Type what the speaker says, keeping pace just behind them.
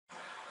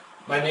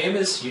My name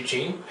is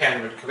Eugene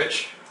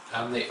Panrudkovich.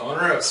 I'm the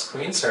owner of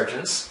Screen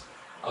Surgeons,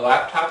 a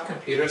laptop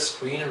computer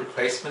screen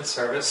replacement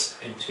service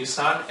in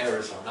Tucson,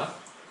 Arizona.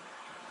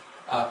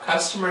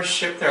 Customers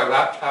ship their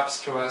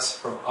laptops to us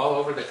from all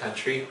over the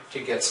country to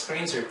get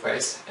screens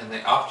replaced, and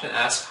they often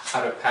ask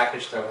how to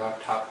package their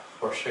laptop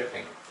for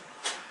shipping.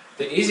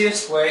 The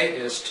easiest way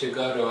is to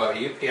go to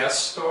a UPS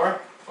store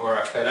or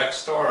a FedEx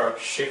store or a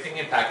shipping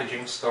and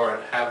packaging store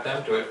and have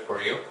them do it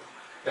for you.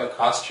 It'll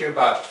cost you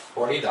about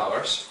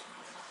 $40.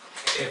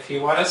 If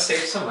you want to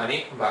save some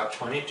money, about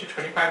 $20 to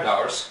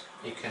 $25,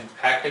 you can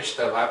package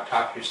the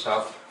laptop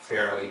yourself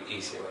fairly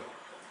easily.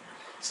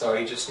 So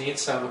you just need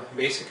some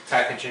basic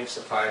packaging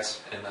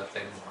supplies and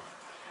nothing more.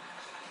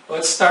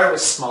 Let's start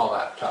with small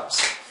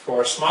laptops.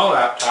 For a small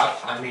laptop,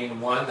 I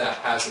mean one that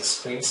has a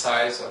screen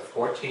size of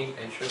 14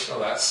 inches or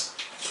less.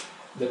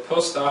 The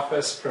post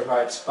office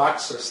provides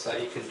boxes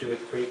that you can do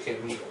it pretty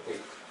conveniently.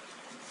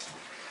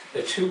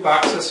 The two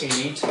boxes you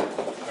need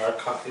are,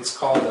 it's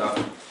called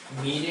a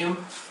medium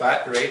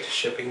flat rate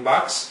shipping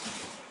box,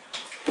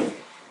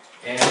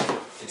 and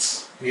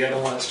the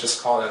other one is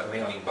just called a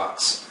mailing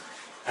box.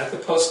 At the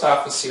post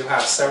office you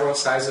have several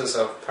sizes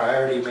of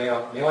priority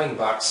mailing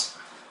box.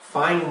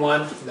 Find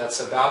one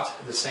that's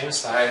about the same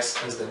size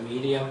as the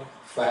medium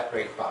flat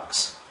rate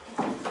box.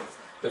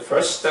 The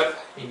first step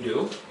you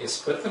do is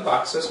put the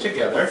boxes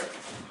together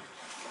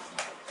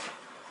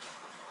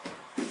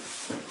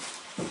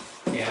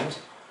and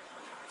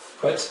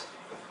put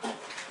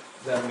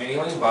the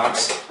mailing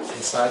box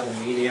inside the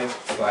medium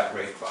flat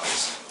rate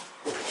box.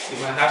 You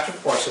might have to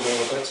force it a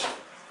little bit,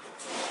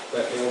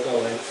 but it will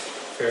go in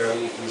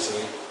fairly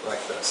easily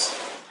like this.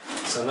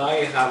 So now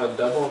you have a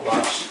double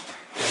box,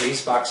 and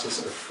these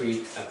boxes are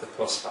freed at the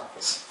post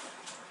office.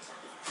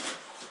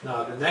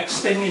 Now the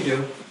next thing you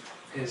do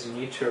is you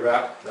need to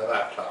wrap the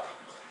laptop.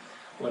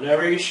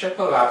 Whenever you ship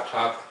a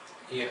laptop,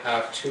 you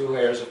have two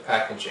layers of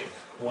packaging.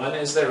 One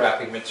is the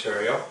wrapping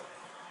material.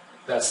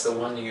 That's the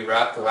one you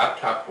wrap the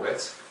laptop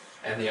with,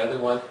 and the other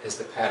one is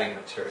the padding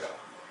material.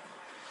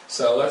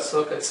 So let's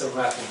look at some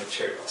wrapping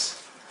materials.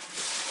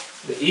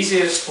 The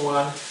easiest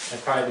one,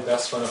 and probably the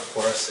best one of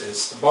course,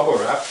 is the bubble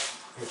wrap,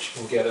 which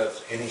you can get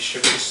at any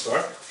shipping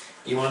store.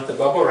 You want the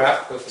bubble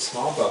wrap with the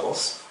small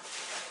bubbles.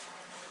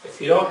 If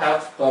you don't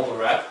have bubble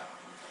wrap,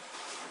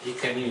 you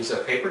can use a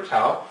paper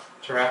towel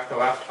to wrap the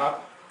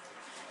laptop.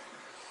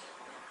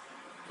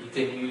 You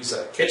can use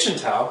a kitchen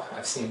towel.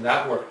 I've seen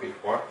that work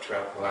before to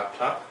wrap the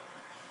laptop.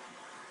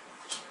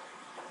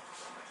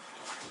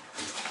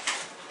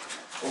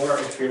 Or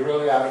if you're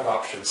really out of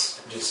options,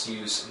 just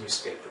use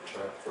newspaper to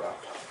wrap the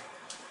laptop.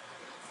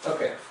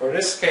 Okay, for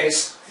this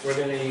case, we're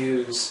going to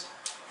use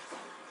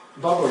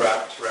bubble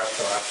wrap to wrap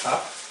the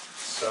laptop.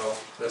 So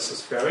this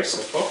is very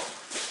simple.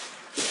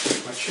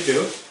 What you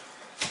do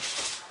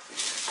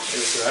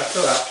is wrap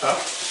the laptop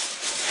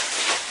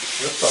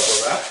with bubble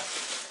wrap,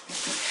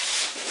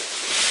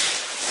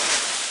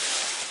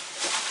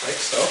 like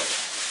so.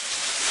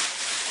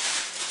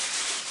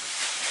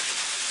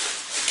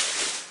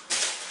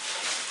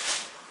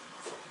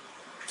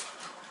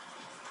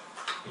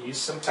 Use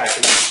some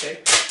packaging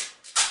tape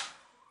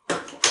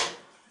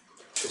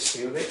to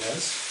seal the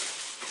ends.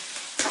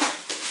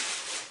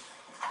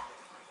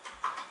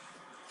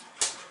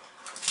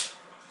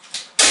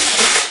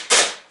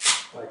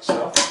 Like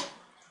so.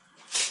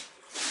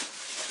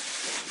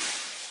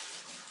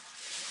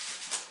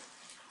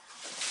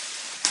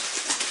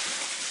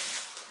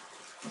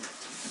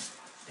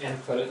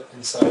 And put it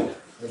inside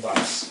the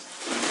box.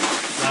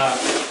 Now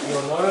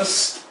you'll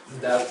notice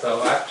that the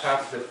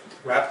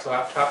wrapped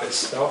laptop is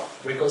still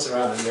wiggles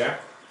around in there.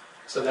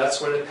 So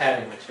that's where the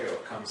padding material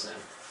comes in.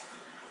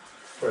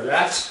 For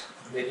that,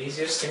 the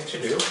easiest thing to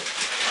do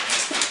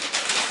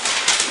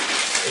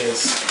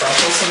is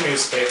crumple some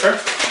newspaper,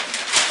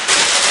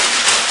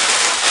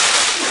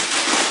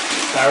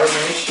 however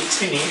many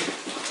sheets you need,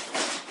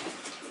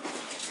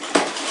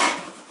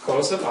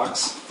 close the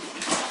box,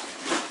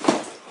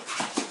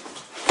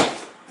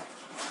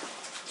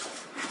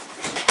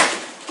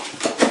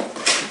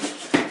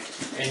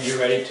 and you're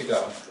ready to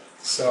go.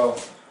 So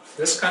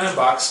this kind of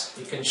box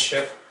you can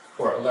ship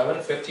for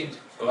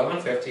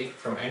 $11.50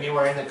 from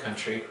anywhere in the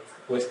country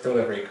with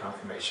delivery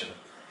confirmation.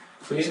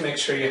 Please make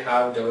sure you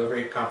have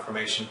delivery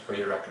confirmation for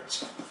your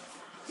records.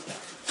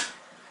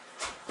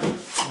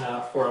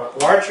 Now for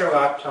larger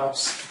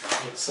laptops,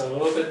 it's a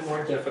little bit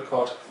more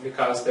difficult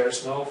because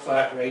there's no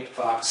flat rate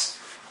box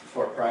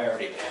for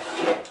priority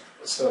mail.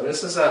 So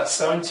this is a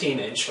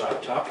 17-inch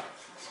laptop.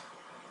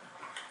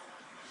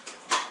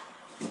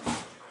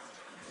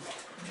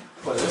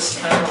 For this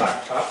kind of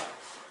laptop,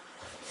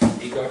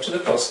 you go to the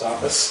post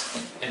office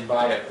and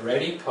buy a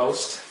ready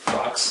post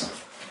box.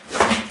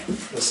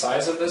 The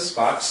size of this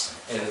box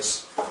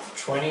is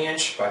 20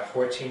 inch by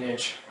 14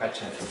 inch by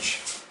 10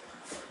 inch.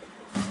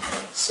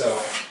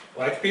 So,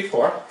 like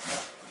before,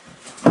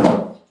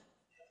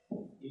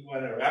 you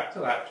want to wrap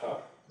the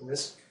laptop.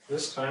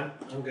 This time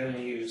I'm going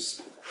to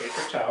use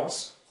paper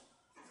towels.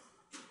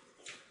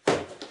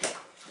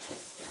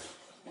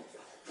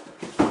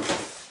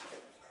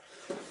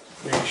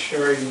 Make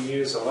sure you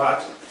use a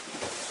lot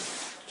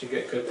to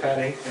get good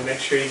padding, and make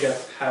sure you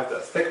have the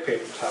thick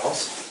paper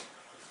towels.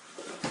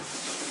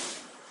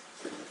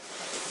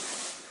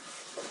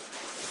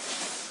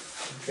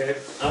 Okay,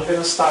 I'm going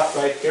to stop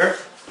right here,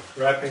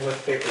 wrapping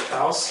with paper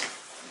towels,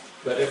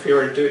 but if you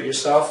were to do it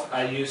yourself,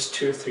 I use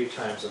 2 or 3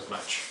 times as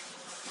much.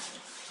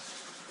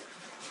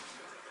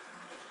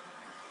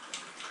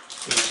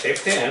 You tape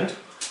the end,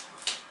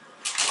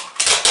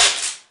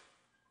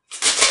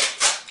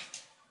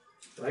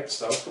 like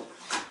so,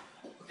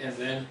 and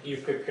then you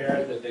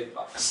prepare the big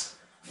box.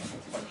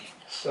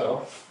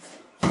 So,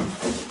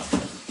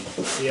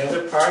 the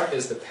other part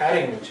is the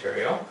padding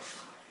material.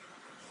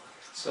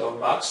 So a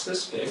box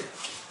this big,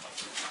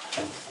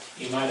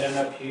 you might end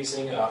up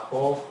using a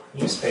whole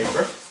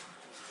newspaper.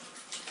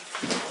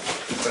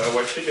 So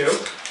what you do, a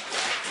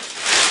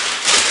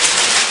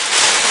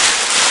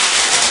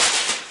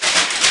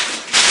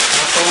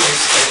whole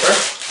newspaper,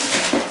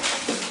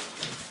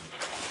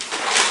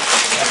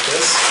 like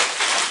this.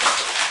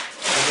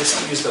 I just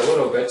used a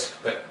little bit,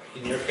 but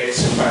in your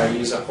case you'll probably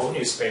use a whole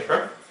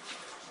newspaper.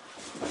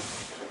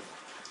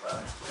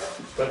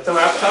 Put the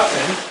laptop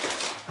in,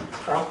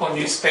 crumple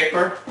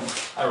newspaper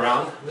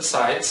around the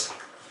sides,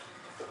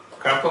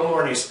 crumple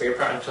more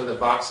newspaper until the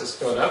box is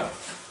filled up,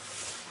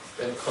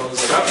 then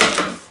close it up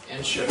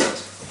and ship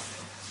it.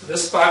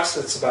 This box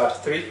is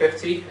about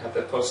 $3.50 at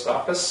the post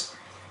office,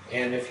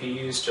 and if you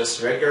use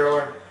just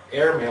regular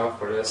airmail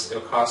for this,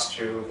 it'll cost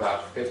you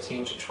about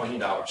 $15 to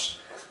 $20.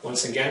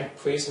 Once again,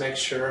 please make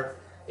sure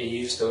you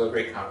use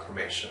delivery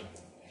confirmation.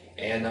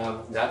 And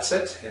that's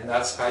it, and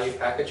that's how you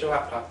package a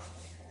laptop.